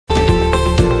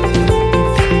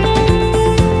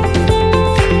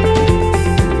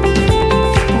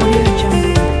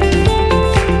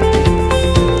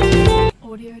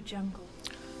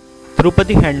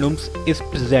Tirupati Handlooms is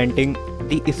presenting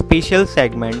the special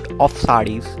segment of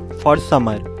sarees for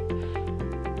summer.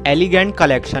 Elegant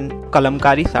collection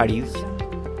Kalamkari sarees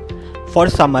for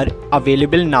summer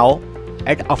available now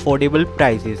at affordable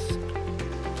prices.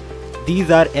 These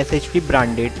are SHT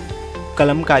branded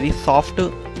Kalamkari soft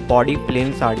body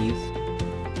plain sarees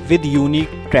with unique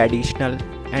traditional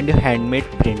and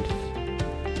handmade prints.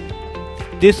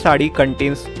 This saree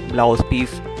contains blouse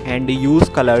piece and use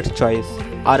colors choice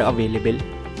are available.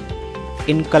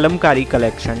 In Kalamkari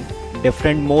collection,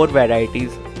 different more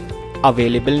varieties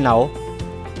available now.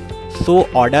 So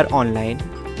order online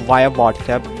via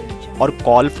WhatsApp or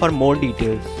call for more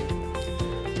details.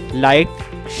 Like,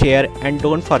 share and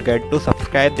don't forget to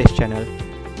subscribe this channel.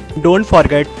 Don't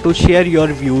forget to share your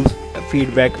views,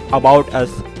 feedback about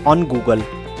us on Google.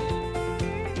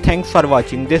 Thanks for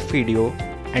watching this video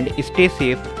and stay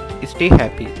safe, stay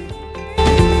happy.